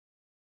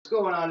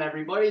going on,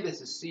 everybody?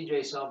 This is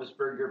C.J.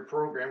 your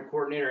Program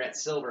Coordinator at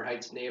Silver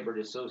Heights Neighborhood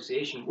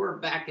Association. We're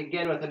back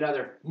again with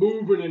another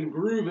Movin' and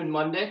Groovin'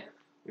 Monday.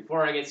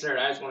 Before I get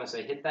started, I just want to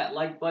say hit that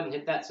like button,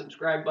 hit that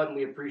subscribe button.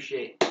 We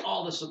appreciate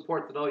all the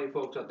support that all you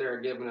folks out there are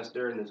giving us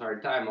during this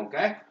hard time,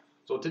 okay?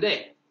 So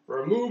today,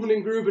 for a Movin'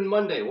 and Groovin'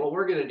 Monday, what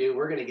we're going to do,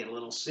 we're going to get a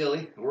little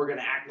silly, and we're going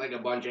to act like a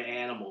bunch of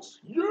animals.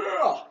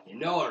 Yeah! You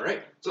know it,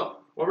 right? So,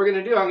 what we're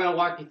going to do, I'm going to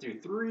walk you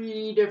through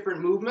 3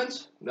 different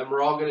movements, and then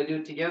we're all going to do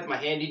it together with my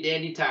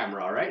handy-dandy timer,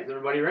 all right? Is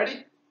everybody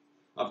ready?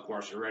 Of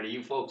course we're ready.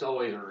 You folks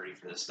always are ready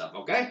for this stuff,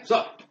 okay?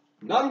 So,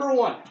 number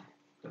 1,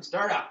 let's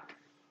start out.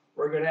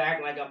 We're going to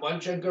act like a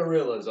bunch of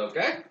gorillas,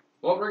 okay?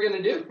 What we're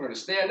going to do, we're going to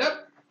stand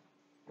up.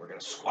 We're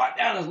going to squat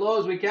down as low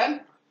as we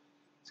can.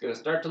 It's going to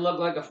start to look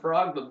like a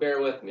frog, but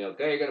bear with me,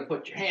 okay? You're going to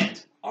put your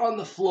hands on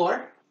the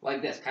floor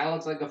like this. Kind of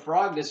looks like a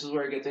frog. This is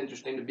where it gets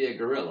interesting to be a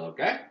gorilla,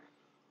 okay?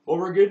 What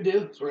we're going to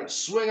do is we're going to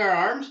swing our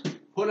arms,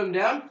 put them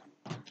down,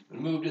 and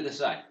move to the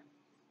side.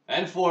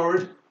 And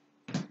forward,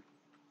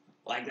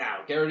 like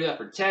that. Okay, we're going to do that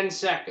for 10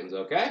 seconds,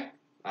 okay?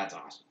 That's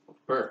awesome.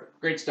 Perfect.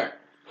 Great start.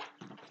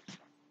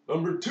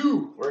 Number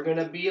 2, we're going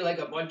to be like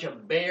a bunch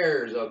of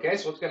bears, okay?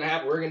 So what's going to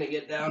happen, we're going to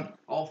get down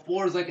all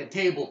fours like a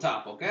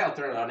tabletop, okay? I'll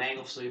turn it on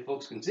angle so you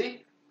folks can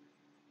see.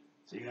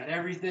 So you got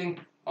everything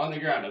on the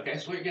ground, okay?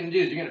 So what you're going to do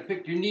is you're going to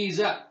pick your knees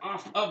up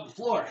off of the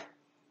floor,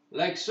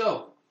 like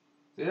so.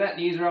 See that?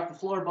 Knees are off the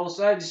floor, both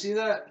sides. You see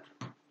that?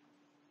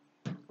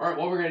 All right,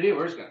 what we're going to do,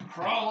 we're just going to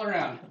crawl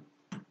around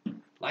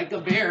like a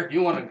bear. If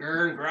you want to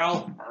grr and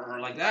growl or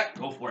like that,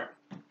 go for it.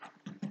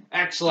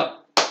 Excellent.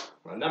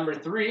 Well, number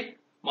 3,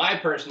 my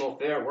personal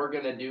favorite, we're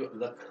going to do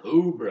the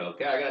cobra,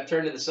 okay? I got to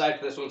turn to the side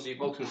for this one so you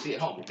folks can see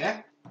at home,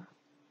 okay?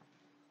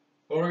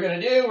 What we're going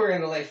to do, we're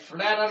going to lay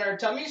flat on our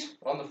tummies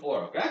on the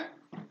floor, okay?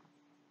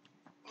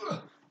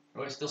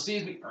 Everybody still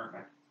sees me?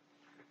 Perfect.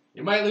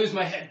 You might lose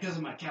my head because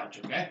of my couch,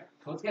 okay?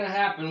 What's going to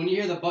happen when you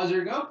hear the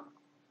buzzer go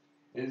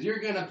is you're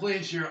going to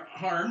place your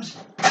arms,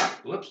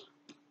 whoops,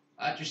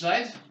 at your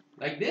sides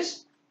like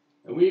this.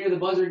 And when you hear the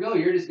buzzer go,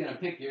 you're just going to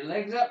pick your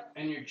legs up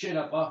and your chin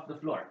up off the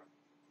floor.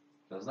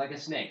 Just like a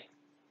snake.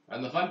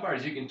 And the fun part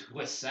is you can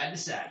twist side to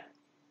side.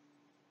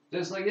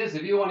 Just like this.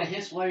 If you want to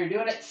hiss while you're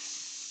doing it,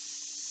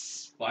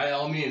 by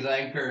all means, I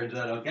encourage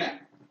that, okay?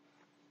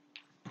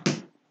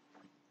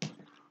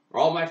 Are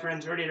all my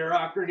friends ready to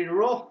rock, ready to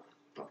roll?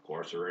 Of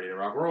course we're ready to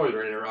rock. We're always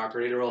ready to rock,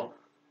 ready to roll.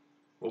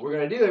 What we're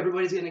going to do,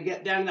 everybody's going to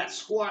get down in that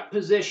squat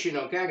position,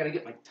 okay? I got to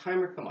get my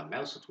timer. Come on,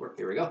 mouse, let's work.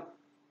 Here we go.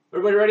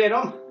 Everybody ready at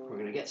home? We're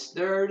going to get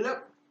started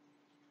up.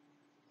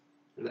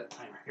 Do that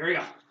timer. Here we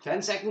go.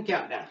 10-second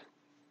countdown.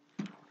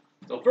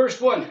 So first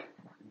one,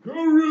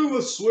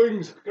 gorilla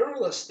swings,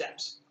 gorilla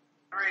steps.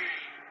 3,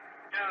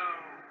 2,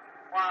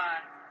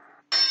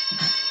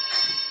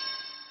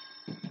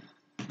 1.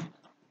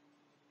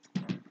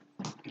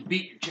 You can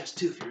beat your chest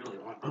too if you really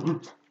want. 3,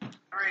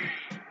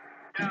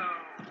 2,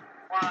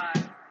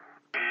 1.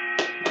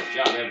 Good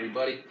job,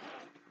 everybody.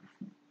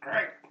 All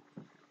right.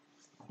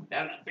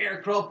 Down in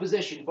bear crawl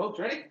position, folks.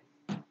 Ready?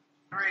 3,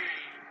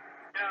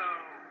 2,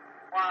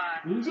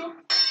 1. Knees up.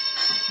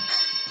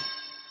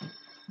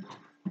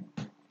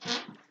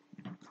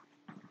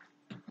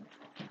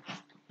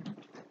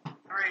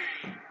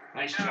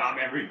 Nice job,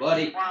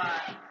 everybody. 1.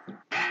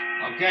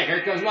 Okay,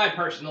 here comes my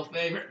personal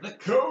favorite, the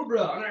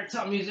cobra on our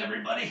tummies,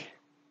 everybody.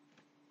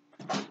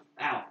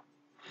 Ow.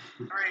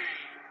 3, 2,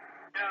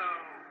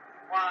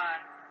 1.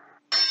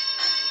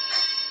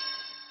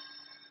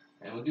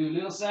 And we'll do a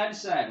little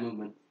side-to-side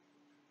movement.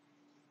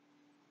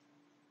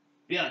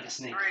 Feel like a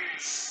snake. 3,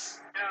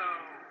 2,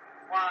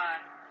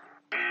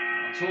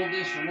 1. Let's hold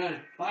this for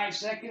another 5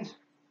 seconds.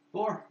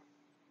 4,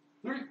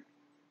 3,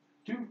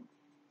 2,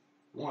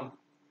 1.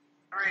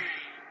 3,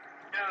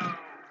 2, 1.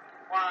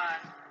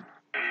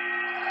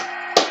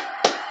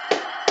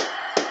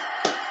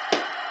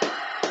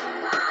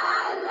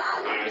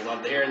 I always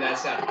love to hear that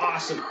sound.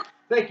 Awesome.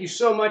 Thank you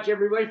so much,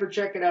 everybody, for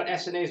checking out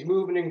SNA's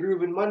Movin' and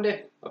Groovin'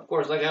 Monday. Of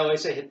course, like I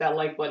always say, hit that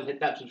like button, hit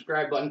that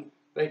subscribe button.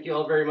 Thank you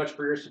all very much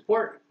for your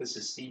support. This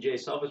is C.J.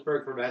 from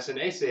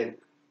SNA saying,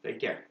 take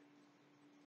care.